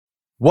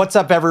What's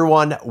up,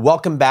 everyone?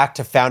 Welcome back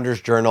to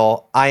Founders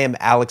Journal. I am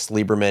Alex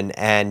Lieberman,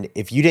 and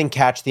if you didn't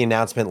catch the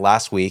announcement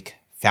last week,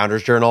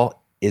 Founders Journal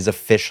is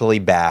officially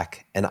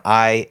back, and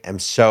I am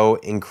so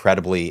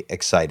incredibly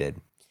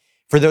excited.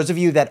 For those of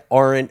you that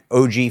aren't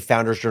OG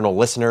Founders Journal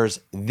listeners,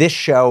 this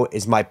show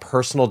is my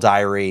personal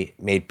diary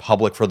made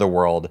public for the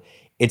world.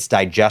 It's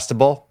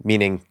digestible,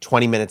 meaning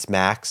 20 minutes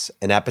max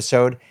an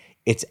episode.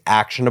 It's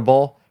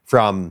actionable,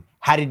 from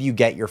how did you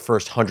get your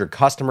first 100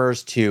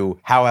 customers to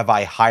how have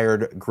I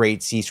hired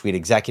great C-suite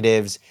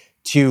executives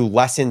to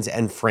lessons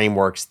and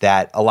frameworks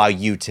that allow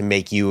you to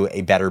make you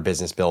a better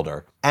business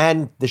builder.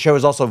 And the show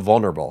is also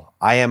vulnerable.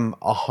 I am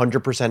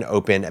 100%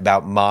 open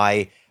about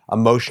my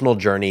emotional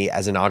journey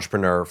as an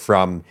entrepreneur,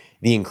 from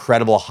the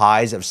incredible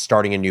highs of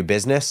starting a new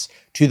business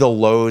to the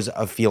lows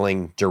of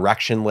feeling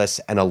directionless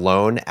and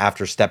alone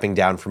after stepping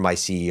down from my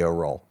CEO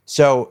role.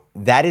 So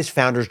that is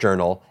Founders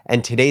Journal,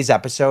 and today's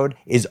episode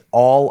is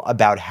all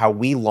about how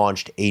we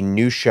launched a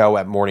new show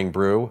at Morning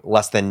Brew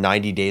less than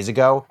 90 days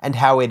ago and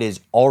how it is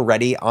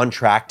already on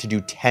track to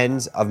do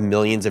tens of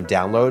millions of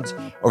downloads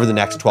over the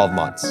next 12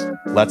 months.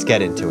 Let's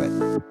get into it.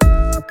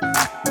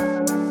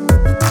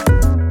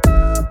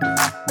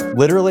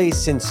 Literally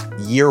since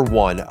year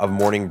one of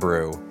Morning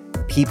Brew,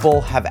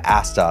 people have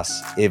asked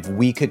us if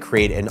we could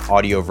create an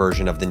audio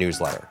version of the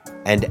newsletter.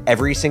 And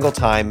every single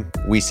time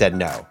we said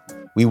no.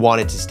 We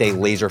wanted to stay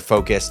laser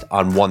focused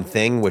on one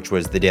thing, which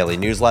was the daily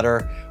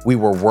newsletter. We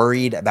were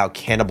worried about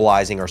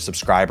cannibalizing our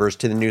subscribers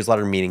to the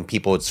newsletter, meaning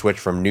people would switch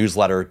from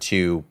newsletter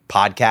to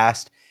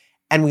podcast.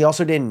 And we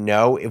also didn't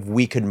know if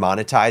we could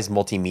monetize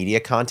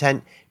multimedia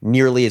content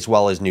nearly as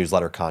well as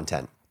newsletter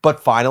content. But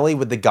finally,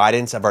 with the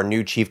guidance of our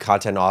new Chief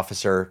Content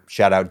Officer,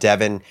 shout out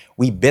Devin,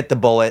 we bit the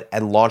bullet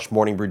and launched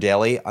Morning Brew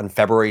Daily on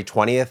February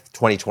 20th,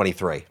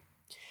 2023.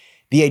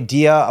 The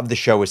idea of the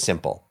show is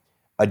simple: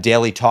 a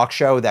daily talk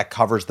show that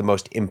covers the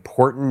most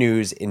important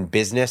news in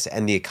business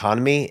and the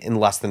economy in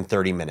less than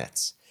 30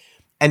 minutes.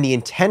 And the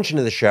intention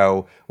of the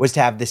show was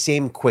to have the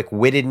same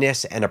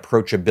quick-wittedness and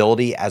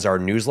approachability as our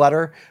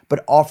newsletter,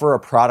 but offer a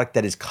product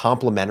that is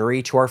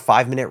complementary to our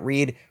 5-minute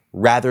read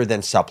rather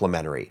than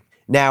supplementary.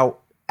 Now,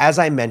 as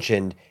I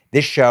mentioned,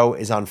 this show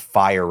is on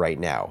fire right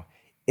now.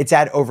 It's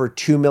at over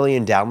 2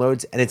 million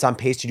downloads, and it's on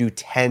pace to do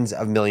tens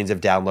of millions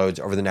of downloads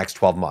over the next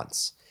 12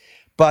 months.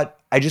 But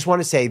I just want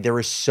to say there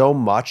is so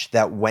much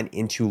that went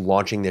into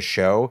launching this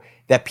show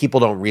that people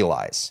don't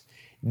realize.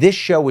 This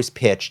show was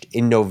pitched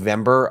in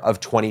November of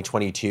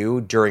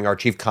 2022 during our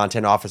Chief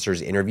Content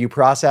Officer's interview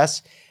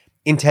process.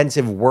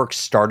 Intensive work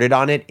started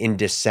on it in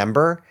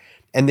December,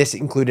 and this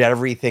included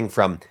everything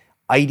from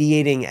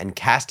ideating and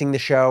casting the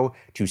show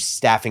to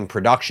staffing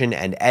production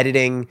and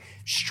editing,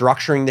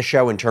 structuring the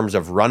show in terms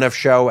of run of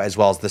show, as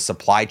well as the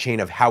supply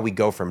chain of how we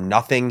go from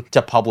nothing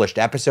to published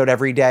episode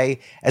every day,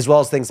 as well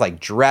as things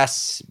like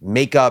dress,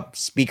 makeup,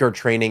 speaker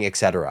training,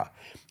 etc.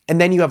 And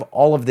then you have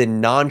all of the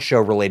non-show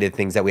related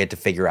things that we had to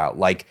figure out,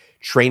 like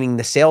training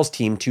the sales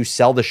team to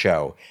sell the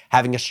show,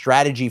 having a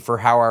strategy for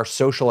how our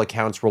social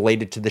accounts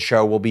related to the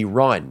show will be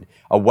run,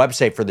 a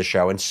website for the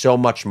show, and so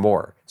much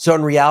more. So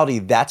in reality,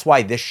 that's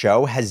why this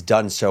show has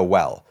done so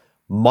well.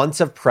 Months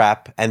of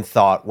prep and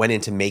thought went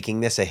into making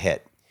this a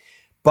hit.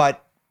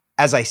 But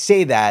as I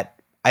say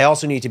that, I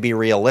also need to be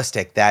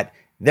realistic that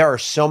there are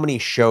so many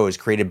shows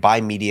created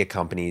by media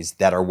companies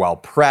that are well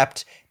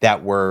prepped,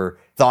 that were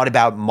thought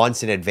about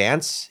months in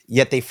advance,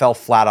 yet they fell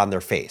flat on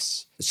their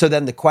face. So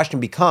then the question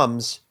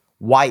becomes,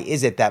 why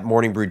is it that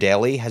Morning Brew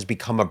Daily has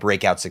become a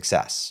breakout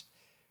success?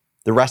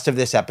 The rest of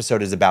this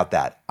episode is about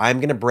that. I'm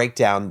going to break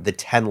down the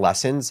 10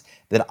 lessons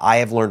that I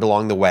have learned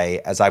along the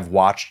way as I've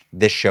watched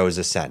this show's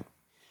ascent.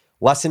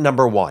 Lesson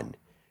number 1,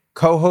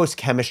 co-host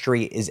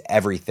chemistry is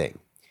everything.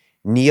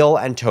 Neil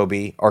and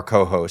Toby, our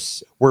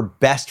co-hosts, were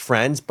best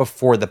friends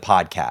before the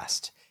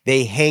podcast.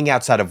 They hang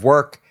outside of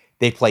work,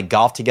 they play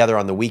golf together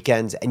on the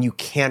weekends, and you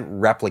can't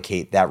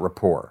replicate that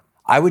rapport.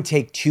 I would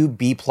take 2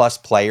 B+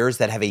 players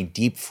that have a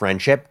deep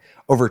friendship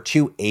over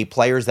 2 A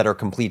players that are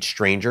complete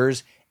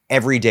strangers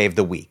every day of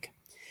the week.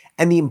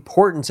 And the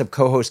importance of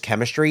co-host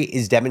chemistry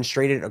is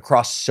demonstrated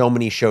across so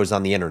many shows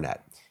on the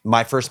internet.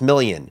 My First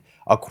Million,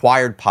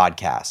 Acquired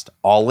Podcast,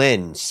 All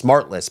In,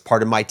 Smartless,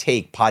 Part of My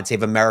Take, Pod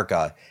Save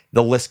America,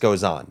 the list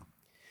goes on.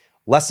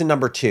 Lesson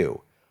number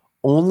 2,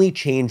 only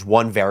change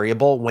one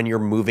variable when you're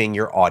moving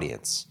your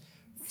audience.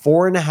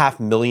 4.5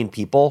 million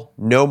people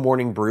know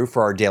Morning Brew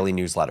for our daily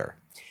newsletter.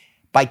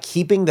 By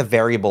keeping the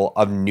variable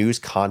of news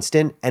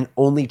constant and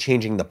only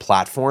changing the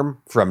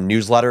platform from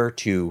newsletter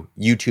to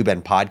YouTube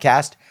and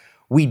podcast,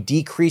 we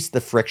decrease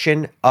the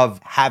friction of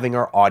having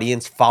our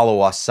audience follow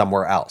us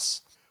somewhere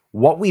else.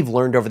 What we've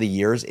learned over the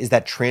years is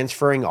that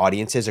transferring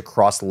audiences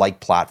across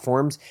like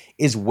platforms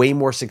is way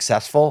more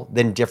successful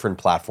than different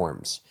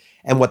platforms.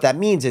 And what that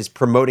means is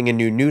promoting a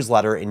new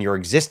newsletter in your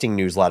existing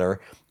newsletter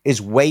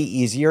is way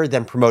easier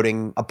than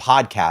promoting a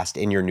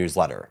podcast in your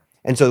newsletter.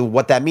 And so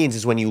what that means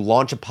is when you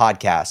launch a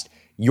podcast,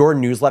 your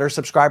newsletter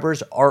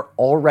subscribers are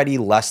already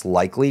less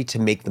likely to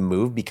make the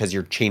move because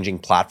you're changing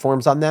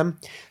platforms on them.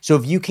 So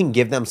if you can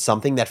give them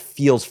something that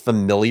feels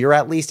familiar,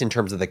 at least in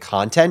terms of the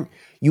content,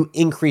 you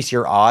increase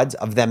your odds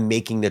of them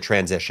making the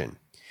transition.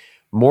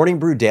 Morning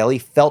Brew Daily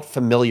felt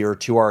familiar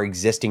to our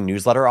existing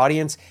newsletter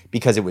audience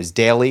because it was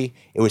daily,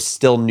 it was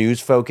still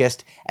news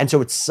focused, and so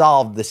it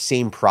solved the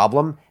same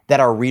problem that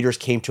our readers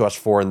came to us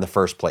for in the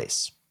first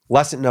place.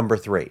 Lesson number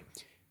 3,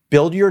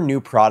 build your new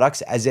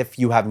products as if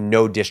you have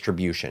no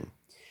distribution.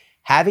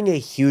 Having a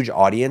huge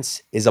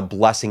audience is a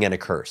blessing and a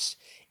curse.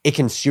 It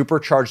can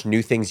supercharge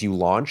new things you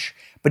launch,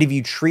 but if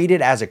you treat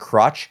it as a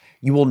crutch,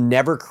 you will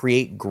never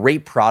create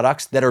great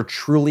products that are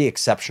truly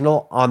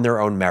exceptional on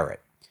their own merit.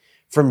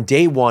 From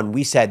day one,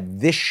 we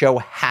said this show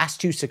has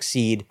to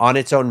succeed on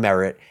its own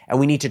merit, and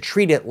we need to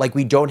treat it like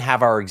we don't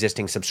have our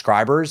existing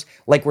subscribers,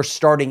 like we're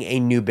starting a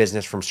new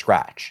business from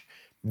scratch.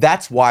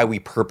 That's why we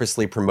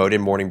purposely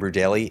promoted Morning Brew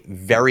Daily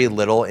very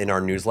little in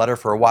our newsletter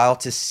for a while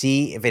to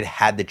see if it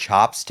had the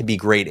chops to be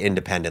great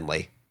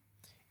independently.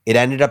 It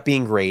ended up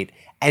being great,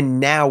 and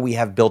now we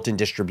have built-in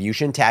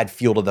distribution to add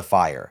fuel to the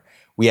fire.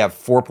 We have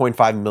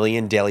 4.5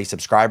 million daily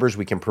subscribers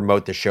we can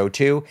promote the show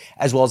to,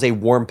 as well as a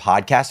warm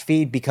podcast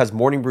feed because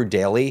Morning Brew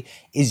Daily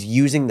is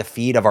using the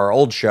feed of our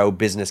old show,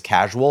 Business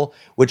Casual,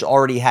 which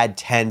already had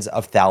tens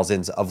of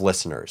thousands of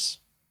listeners.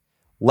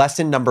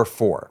 Lesson number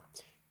 4,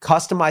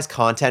 customize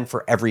content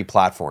for every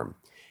platform.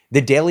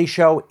 The Daily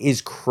Show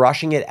is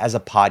crushing it as a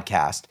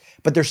podcast,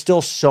 but there's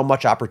still so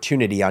much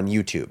opportunity on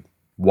YouTube.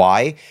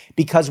 Why?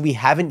 Because we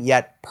haven't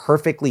yet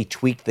perfectly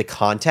tweaked the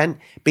content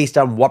based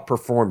on what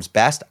performs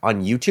best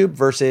on YouTube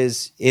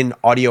versus in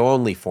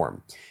audio-only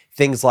form.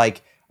 Things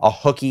like a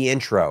hooky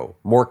intro,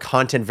 more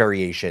content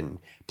variation,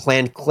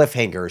 planned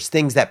cliffhangers,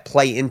 things that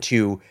play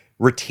into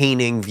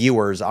retaining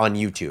viewers on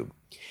YouTube.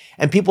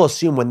 And people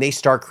assume when they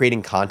start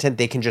creating content,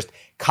 they can just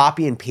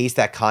copy and paste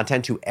that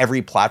content to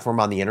every platform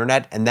on the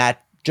internet, and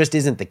that just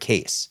isn't the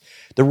case.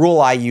 The rule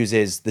I use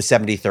is the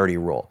 70-30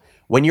 rule.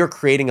 When you're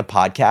creating a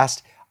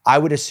podcast, I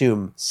would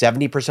assume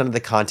 70% of the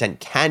content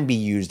can be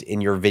used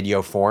in your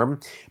video form,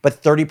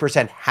 but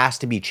 30% has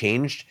to be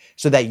changed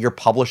so that you're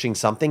publishing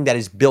something that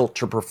is built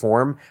to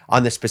perform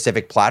on the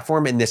specific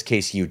platform, in this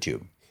case,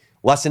 YouTube.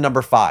 Lesson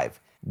number 5,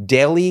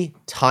 daily,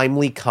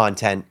 timely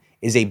content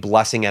is a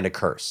blessing and a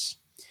curse.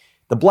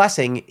 The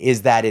blessing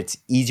is that it's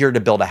easier to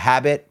build a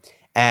habit,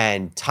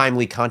 and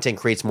timely content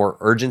creates more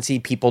urgency.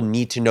 People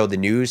need to know the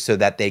news so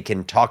that they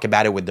can talk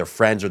about it with their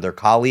friends or their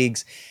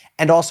colleagues.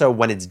 And also,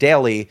 when it's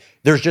daily,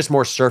 there's just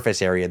more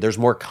surface area. There's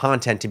more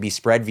content to be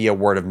spread via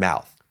word of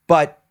mouth.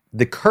 But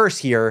the curse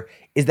here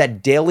is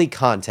that daily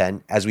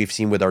content, as we've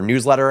seen with our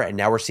newsletter and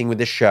now we're seeing with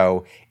this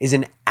show, is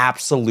an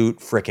absolute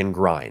frickin'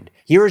 grind.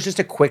 Here is just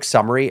a quick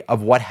summary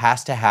of what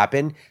has to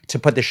happen to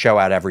put the show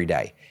out every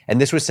day.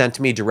 And this was sent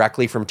to me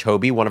directly from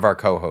Toby, one of our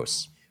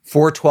co-hosts.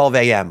 4:12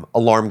 a.m.,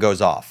 alarm goes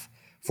off.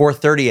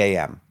 4:30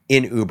 a.m.,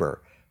 in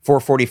Uber.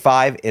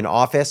 4:45 in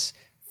office.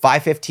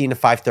 5:15 to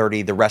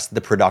 5:30, the rest of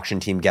the production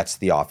team gets to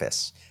the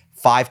office.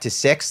 5 to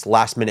 6,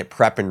 last minute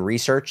prep and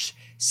research.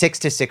 6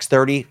 to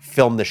 6:30,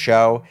 film the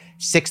show.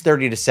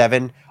 6:30 to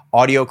 7,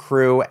 audio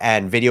crew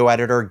and video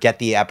editor get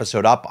the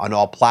episode up on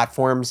all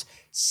platforms.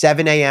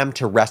 7 a.m.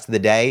 to rest of the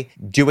day,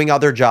 doing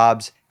other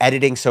jobs,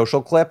 editing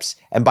social clips,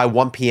 and by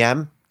 1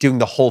 p.m., doing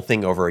the whole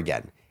thing over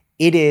again.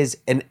 It is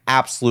an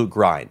absolute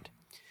grind.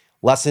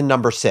 Lesson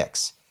number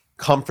 6,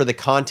 come for the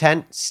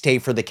content, stay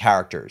for the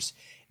characters.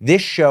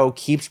 This show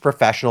keeps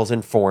professionals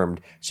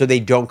informed so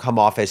they don't come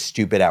off as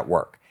stupid at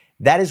work.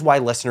 That is why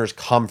listeners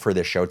come for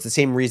this show. It's the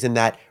same reason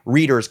that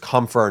readers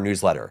come for our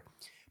newsletter.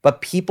 But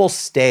people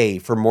stay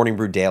for Morning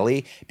Brew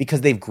Daily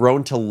because they've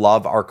grown to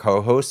love our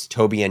co-hosts,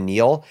 Toby and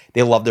Neil.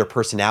 They love their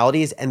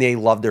personalities and they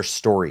love their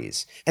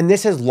stories. And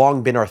this has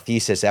long been our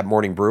thesis at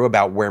Morning Brew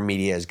about where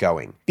media is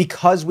going.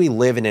 Because we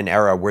live in an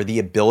era where the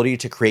ability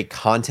to create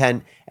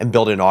content and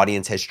build an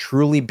audience has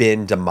truly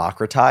been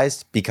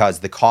democratized because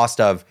the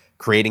cost of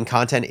creating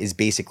content is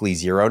basically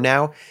zero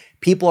now,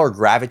 people are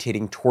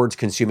gravitating towards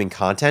consuming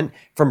content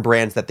from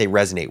brands that they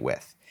resonate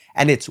with.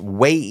 And it's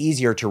way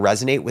easier to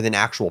resonate with an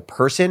actual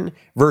person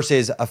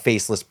versus a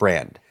faceless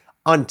brand.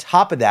 On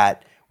top of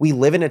that, we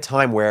live in a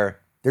time where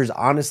there's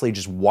honestly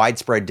just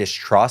widespread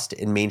distrust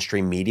in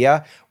mainstream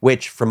media,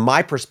 which from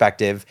my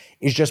perspective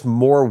is just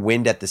more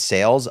wind at the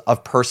sails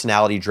of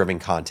personality-driven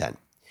content.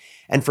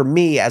 And for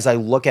me, as I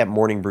look at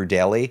Morning Brew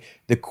Daily,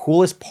 the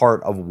coolest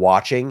part of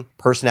watching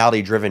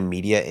personality-driven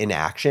media in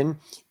action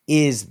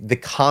is the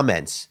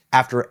comments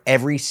after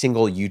every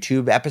single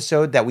YouTube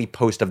episode that we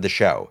post of the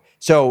show.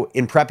 So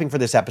in prepping for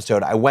this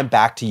episode, I went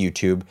back to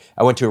YouTube.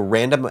 I went to a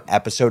random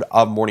episode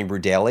of Morning Brew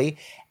Daily.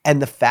 And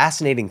the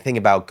fascinating thing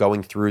about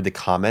going through the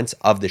comments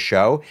of the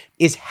show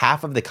is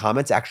half of the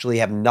comments actually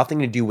have nothing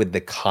to do with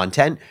the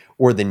content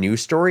or the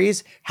news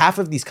stories. Half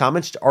of these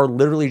comments are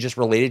literally just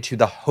related to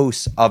the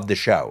hosts of the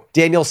show.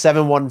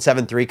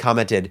 Daniel7173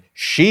 commented,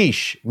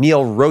 "Sheesh,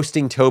 Neil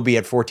roasting Toby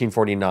at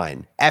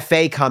 14:49.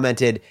 FA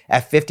commented,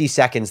 "At 50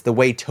 seconds, the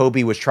way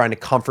Toby was trying to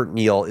comfort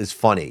Neil is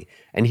funny."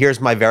 And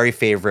here's my very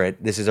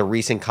favorite. This is a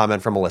recent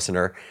comment from a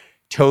listener.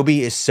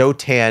 "Toby is so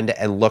tanned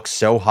and looks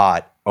so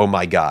hot. Oh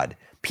my God."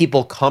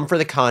 People come for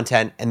the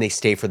content and they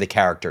stay for the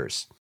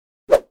characters.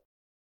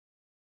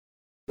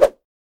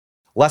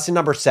 Lesson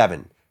number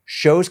 7,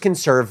 shows can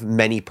serve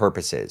many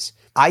purposes.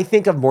 I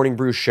think of Morning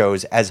Brew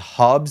shows as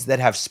hubs that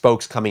have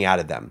spokes coming out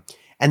of them.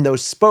 And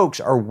those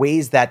spokes are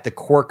ways that the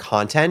core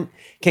content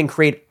can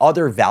create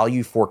other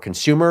value for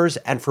consumers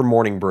and for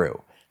Morning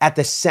Brew. At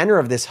the center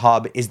of this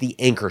hub is the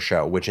anchor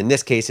show, which in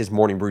this case is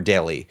Morning Brew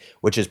Daily,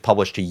 which is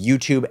published to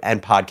YouTube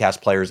and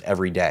podcast players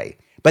every day.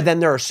 But then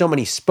there are so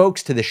many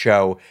spokes to the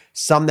show,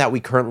 some that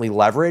we currently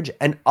leverage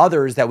and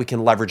others that we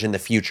can leverage in the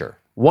future.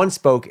 One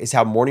spoke is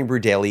how Morning Brew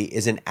Daily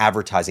is an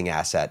advertising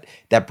asset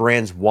that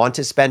brands want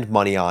to spend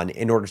money on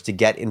in order to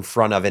get in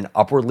front of an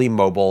upwardly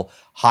mobile,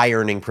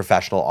 high-earning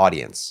professional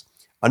audience.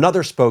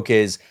 Another spoke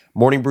is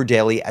Morning Brew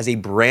Daily as a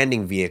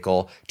branding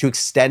vehicle to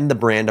extend the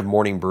brand of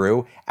Morning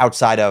Brew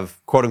outside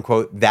of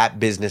quote-unquote that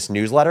business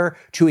newsletter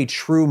to a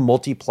true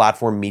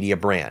multi-platform media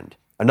brand.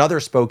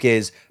 Another spoke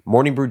is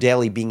Morning Brew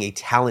Daily being a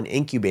talent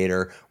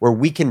incubator where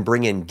we can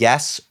bring in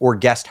guests or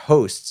guest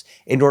hosts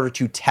in order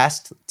to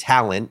test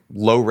talent,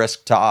 low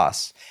risk to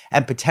us,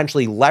 and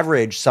potentially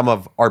leverage some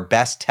of our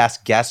best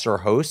test guests or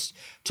hosts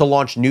to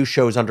launch new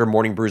shows under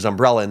Morning Brew's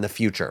umbrella in the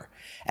future.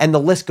 And the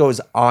list goes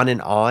on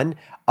and on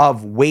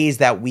of ways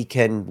that we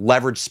can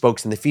leverage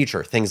spokes in the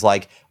future. Things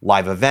like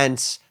live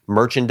events,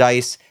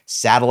 merchandise,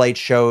 satellite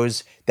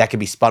shows that can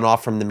be spun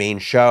off from the main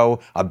show,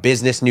 a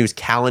business news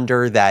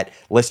calendar that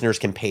listeners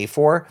can pay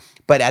for.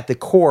 But at the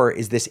core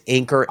is this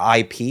anchor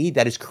IP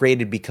that is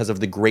created because of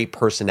the great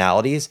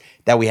personalities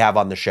that we have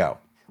on the show.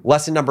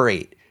 Lesson number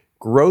 8,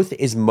 growth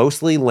is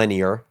mostly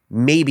linear,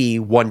 maybe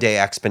one day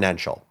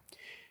exponential.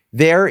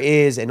 There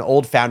is an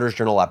old Founders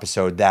Journal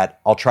episode that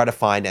I'll try to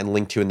find and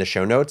link to in the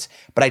show notes,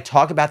 but I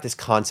talk about this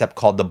concept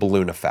called the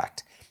balloon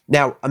effect.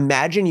 Now,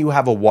 imagine you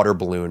have a water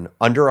balloon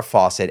under a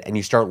faucet and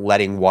you start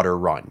letting water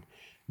run.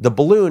 The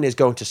balloon is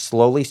going to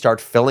slowly start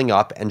filling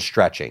up and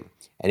stretching.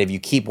 And if you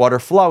keep water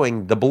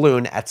flowing, the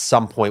balloon at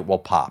some point will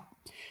pop.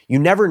 You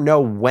never know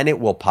when it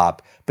will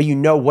pop, but you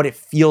know what it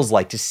feels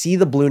like to see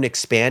the balloon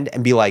expand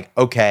and be like,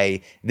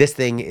 okay, this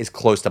thing is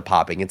close to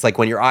popping. It's like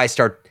when your eyes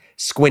start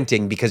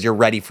squinting because you're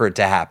ready for it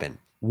to happen.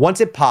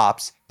 Once it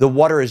pops, the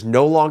water is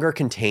no longer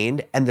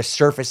contained and the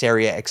surface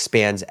area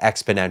expands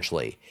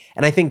exponentially.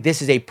 And I think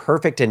this is a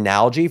perfect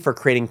analogy for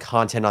creating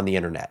content on the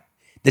internet.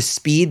 The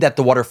speed that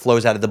the water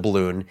flows out of the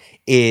balloon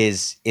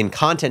is, in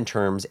content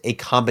terms, a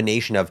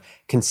combination of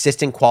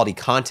consistent quality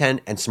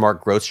content and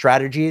smart growth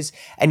strategies.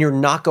 And you're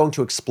not going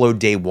to explode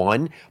day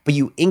one, but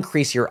you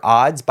increase your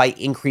odds by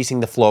increasing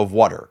the flow of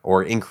water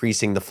or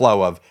increasing the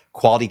flow of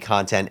quality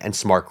content and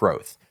smart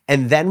growth.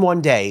 And then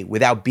one day,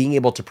 without being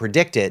able to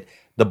predict it,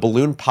 the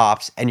balloon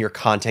pops and your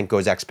content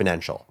goes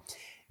exponential.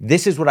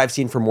 This is what I've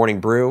seen for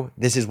Morning Brew.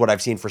 This is what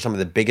I've seen for some of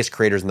the biggest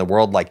creators in the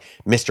world, like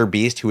Mr.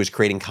 Beast, who was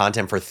creating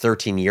content for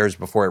 13 years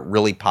before it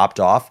really popped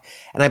off.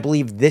 And I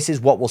believe this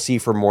is what we'll see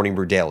for Morning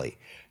Brew Daily.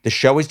 The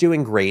show is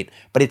doing great,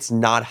 but it's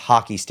not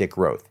hockey stick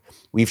growth.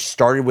 We've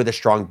started with a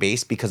strong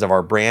base because of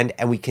our brand,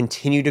 and we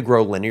continue to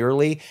grow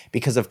linearly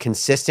because of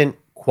consistent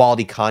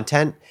quality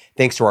content,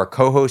 thanks to our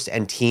co-host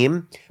and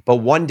team. But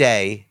one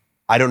day,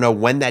 I don't know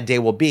when that day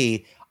will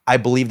be, I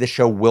believe the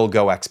show will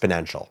go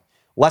exponential.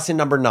 Lesson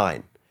number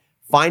 9.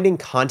 Finding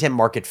content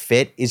market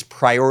fit is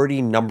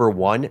priority number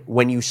 1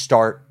 when you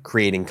start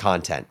creating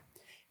content.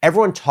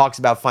 Everyone talks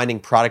about finding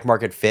product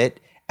market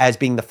fit as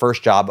being the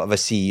first job of a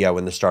CEO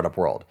in the startup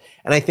world.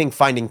 And I think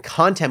finding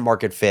content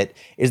market fit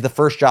is the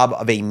first job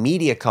of a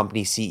media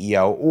company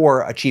CEO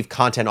or a chief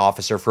content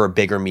officer for a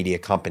bigger media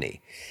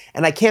company.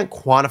 And I can't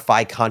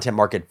quantify content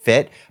market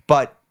fit,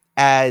 but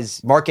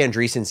as Mark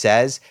Andreessen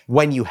says,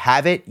 when you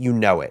have it, you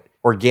know it.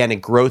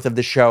 Organic growth of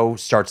the show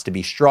starts to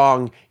be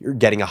strong. You're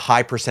getting a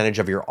high percentage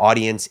of your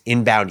audience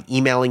inbound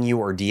emailing you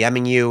or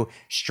DMing you.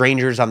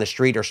 Strangers on the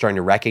street are starting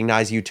to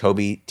recognize you.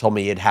 Toby told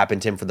me it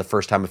happened to him for the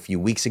first time a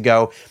few weeks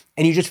ago.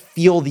 And you just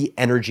feel the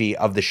energy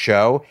of the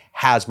show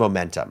has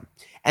momentum.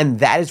 And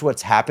that is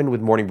what's happened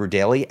with Morning Brew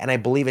Daily. And I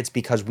believe it's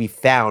because we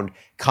found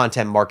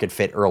content market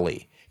fit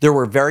early. There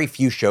were very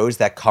few shows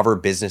that cover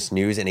business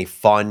news in a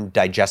fun,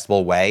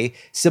 digestible way,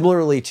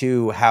 similarly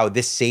to how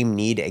this same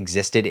need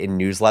existed in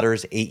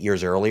newsletters 8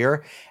 years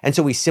earlier. And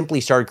so we simply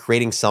started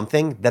creating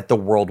something that the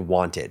world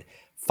wanted.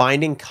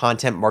 Finding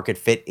content market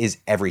fit is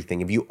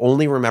everything. If you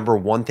only remember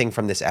one thing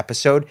from this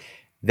episode,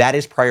 that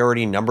is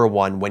priority number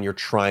 1 when you're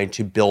trying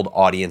to build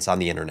audience on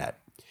the internet.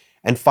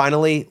 And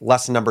finally,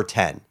 lesson number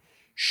 10,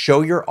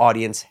 show your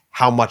audience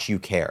how much you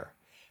care.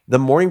 The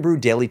Morning Brew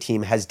Daily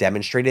team has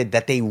demonstrated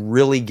that they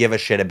really give a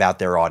shit about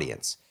their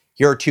audience.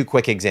 Here are 2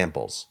 quick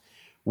examples.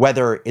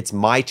 Whether it's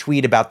my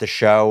tweet about the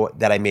show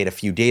that I made a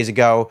few days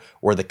ago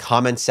or the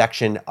comments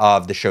section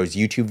of the show's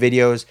YouTube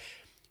videos,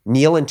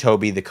 Neil and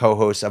Toby, the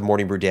co-hosts of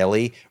Morning Brew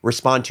Daily,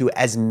 respond to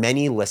as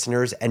many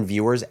listeners and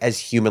viewers as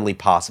humanly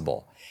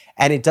possible.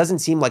 And it doesn't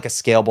seem like a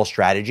scalable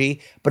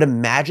strategy, but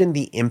imagine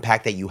the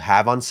impact that you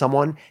have on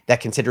someone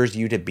that considers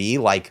you to be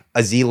like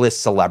a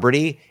Z-list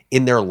celebrity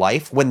in their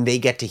life when they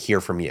get to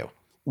hear from you.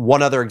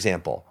 One other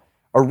example.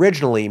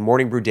 Originally,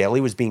 Morning Brew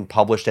Daily was being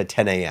published at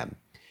 10 a.m.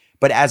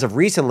 But as of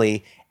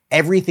recently,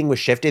 everything was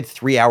shifted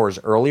 3 hours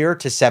earlier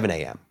to 7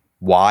 a.m.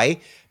 Why?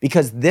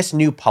 Because this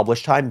new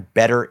publish time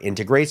better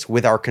integrates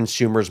with our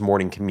consumers'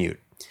 morning commute.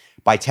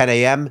 By 10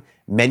 a.m.,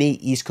 many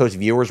East Coast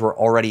viewers were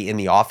already in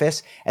the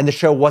office, and the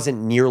show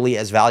wasn't nearly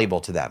as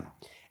valuable to them.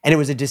 And it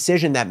was a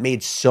decision that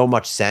made so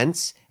much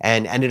sense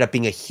and ended up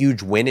being a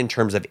huge win in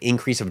terms of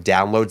increase of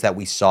downloads that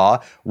we saw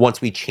once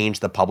we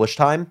changed the publish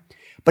time.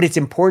 But it's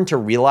important to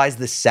realize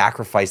the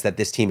sacrifice that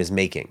this team is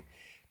making.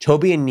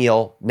 Toby and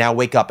Neil now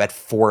wake up at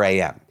 4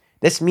 a.m.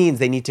 This means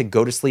they need to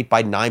go to sleep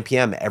by 9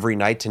 p.m. every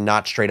night to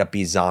not straight up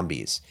be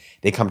zombies.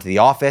 They come to the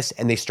office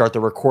and they start the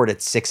record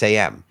at 6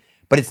 a.m.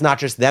 But it's not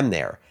just them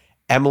there.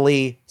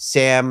 Emily,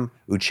 Sam,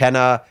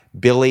 Uchenna,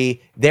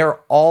 Billy, they're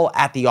all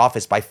at the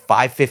office by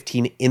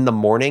 5:15 in the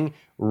morning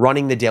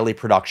running the daily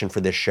production for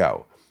this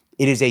show.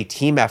 It is a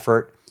team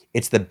effort.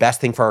 It's the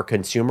best thing for our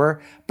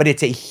consumer, but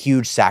it's a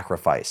huge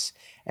sacrifice.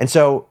 And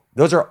so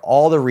those are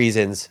all the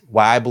reasons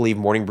why I believe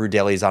Morning Brew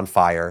Daily is on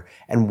fire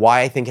and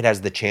why I think it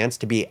has the chance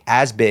to be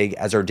as big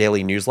as our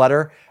daily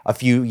newsletter a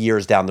few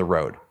years down the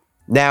road.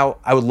 Now,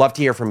 I would love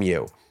to hear from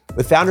you.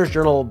 With Founders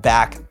Journal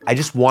back, I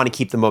just want to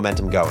keep the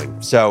momentum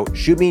going. So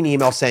shoot me an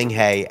email saying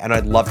hey, and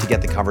I'd love to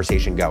get the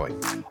conversation going.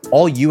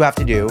 All you have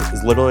to do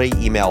is literally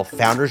email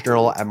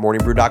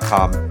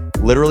foundersjournal@morningbrew.com.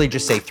 Literally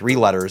just say 3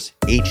 letters,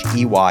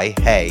 HEY,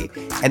 hey,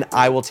 and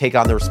I will take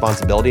on the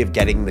responsibility of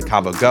getting the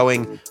convo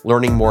going,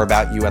 learning more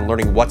about you, and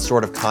learning what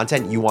sort of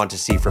content you want to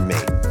see from me.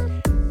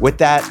 With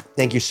that,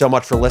 thank you so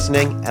much for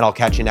listening, and I'll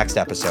catch you next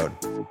episode.